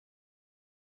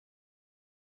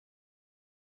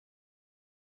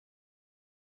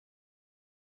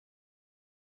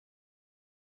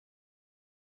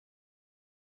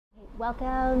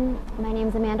Welcome. My name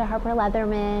is Amanda Harper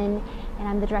Leatherman, and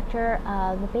I'm the director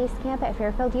of the Base Camp at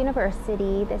Fairfield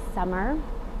University this summer.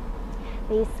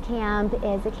 Base Camp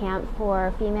is a camp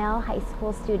for female high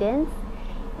school students,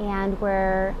 and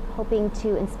we're hoping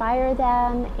to inspire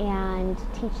them and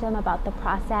teach them about the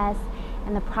process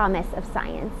and the promise of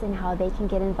science and how they can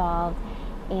get involved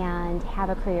and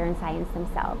have a career in science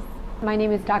themselves. My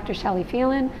name is Dr. Shelly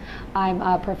Phelan. I'm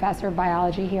a professor of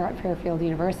biology here at Fairfield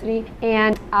University,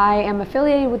 and I am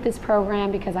affiliated with this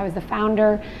program because I was the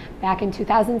founder back in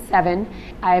 2007.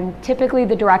 I'm typically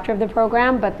the director of the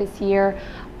program, but this year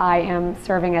I am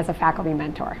serving as a faculty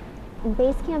mentor.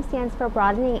 Base Camp stands for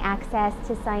Broadening Access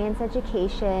to Science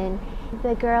Education.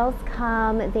 The girls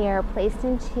come, they are placed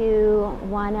into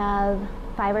one of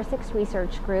 5 or 6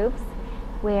 research groups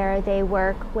where they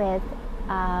work with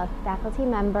a faculty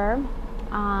member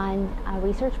on a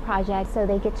research project. So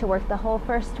they get to work the whole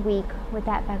first week with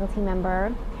that faculty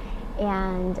member,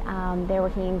 and they're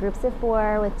working in groups of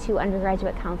 4 with 2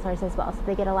 undergraduate counselors as well. So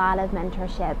they get a lot of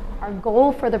mentorship. Our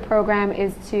goal for the program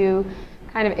is to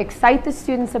kind of excite the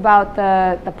students about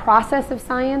the process of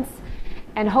science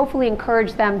and hopefully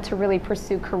encourage them to really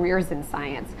pursue careers in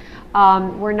science.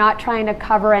 We're not trying to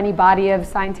cover any body of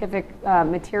scientific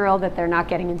material that they're not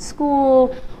getting in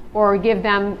school or give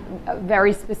them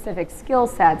very specific skill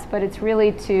sets, but it's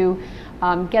really to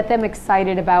get them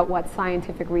excited about what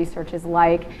scientific research is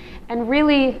like and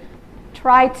really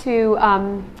try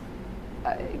to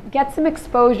get some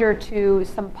exposure to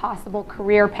some possible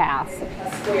career paths.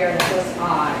 A square that goes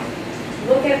on.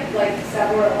 Look at like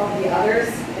several of the others,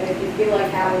 and if you feel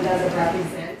like that one doesn't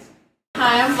represent.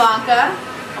 Hi, I'm Blanca.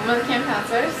 I'm one of the camp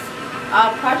counselors.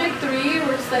 Project 3,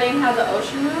 we're studying how the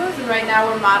ocean moves, and right now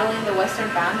we're modeling the western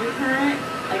boundary current,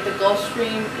 like the Gulf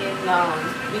Stream in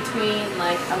between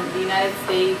like the United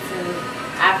States and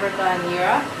Africa and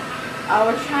Europe.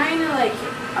 We're trying to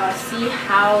see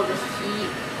how the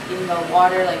heat in the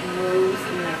water moves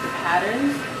in the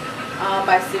patterns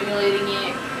by simulating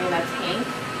it in a tank.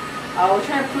 We're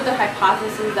trying to prove the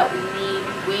hypothesis that we need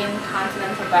wind,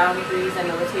 continental boundaries, and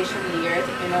the rotation of the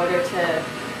Earth in order to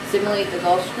simulate the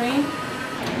Gulf Stream.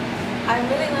 I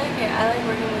really like it. I like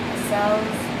working with the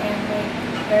cells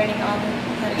and learning on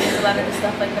how to use a lot of the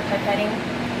stuff like the pipetting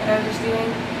that I was just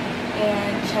doing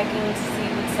and checking to see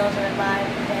which cells are alive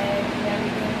and dead and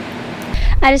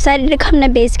everything. I decided to come to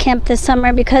Base Camp this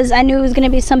summer because I knew it was going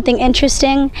to be something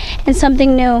interesting and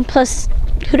something new. Plus,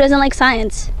 who doesn't like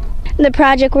science? The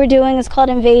project we're doing is called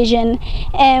Invasion,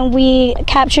 and we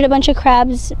captured a bunch of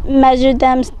crabs, measured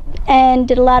them, and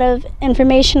did a lot of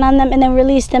information on them, and then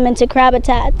released them into crab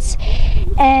habitats.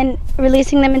 And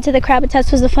releasing them into the crab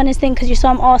habitats was the funnest thing because you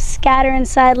saw them all scatter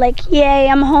inside like, yay,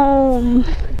 I'm home.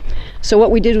 So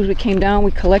what we did was we came down,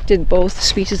 we collected both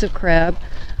species of crab,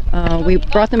 we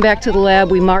brought them back to the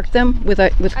lab, we marked them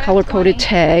with color-coded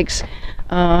tags.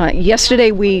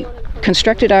 Yesterday we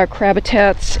constructed our crab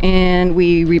habitats and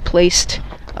we replaced,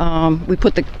 we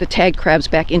put the tagged crabs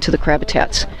back into the crab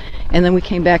habitats. And then we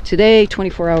came back today,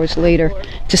 24 hours later,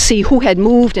 to see who had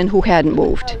moved and who hadn't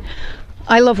moved.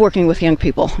 I love working with young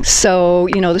people, so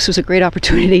this was a great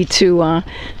opportunity to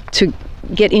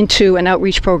get into an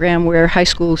outreach program where high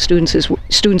school students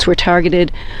were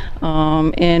targeted,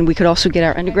 and we could also get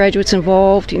our undergraduates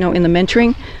involved, in the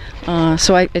mentoring.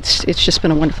 So it's just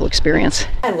been a wonderful experience.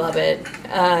 I love it.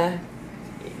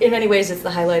 In many ways, it's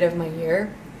the highlight of my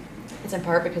year. It's in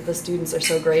part because the students are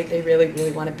so great. They really,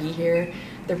 really want to be here.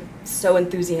 They're so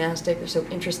enthusiastic. They're so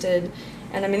interested.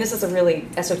 And I mean, this is a really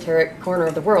esoteric corner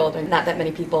of the world, and not that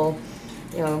many people,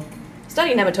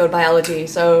 study nematode biology.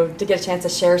 So to get a chance to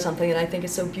share something that I think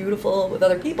is so beautiful with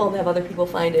other people and have other people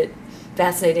find it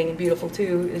fascinating and beautiful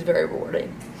too is very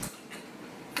rewarding.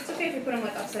 It's okay if you put them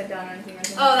upside down or anything.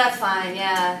 Oh, that's fine.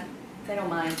 Yeah, they don't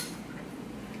mind.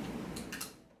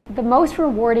 The most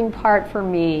rewarding part for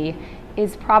me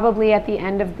is probably at the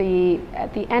end of the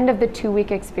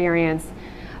 2-week experience.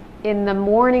 In the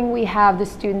morning, we have the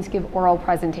students give oral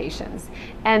presentations,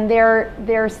 and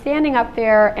they're standing up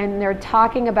there and they're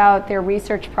talking about their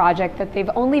research project that they've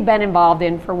only been involved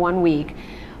in for 1 week,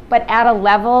 but at a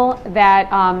level that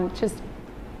just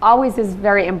always is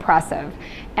very impressive.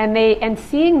 And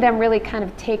seeing them really kind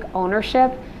of take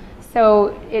ownership.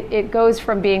 So it goes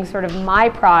from being sort of my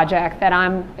project that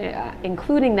I'm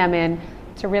including them in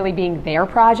to really being their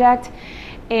project.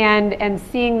 And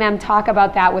seeing them talk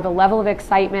about that with a level of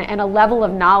excitement and a level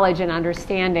of knowledge and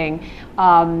understanding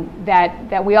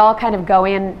that we all kind of go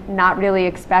in not really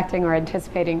expecting or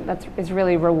anticipating, is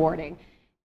really rewarding.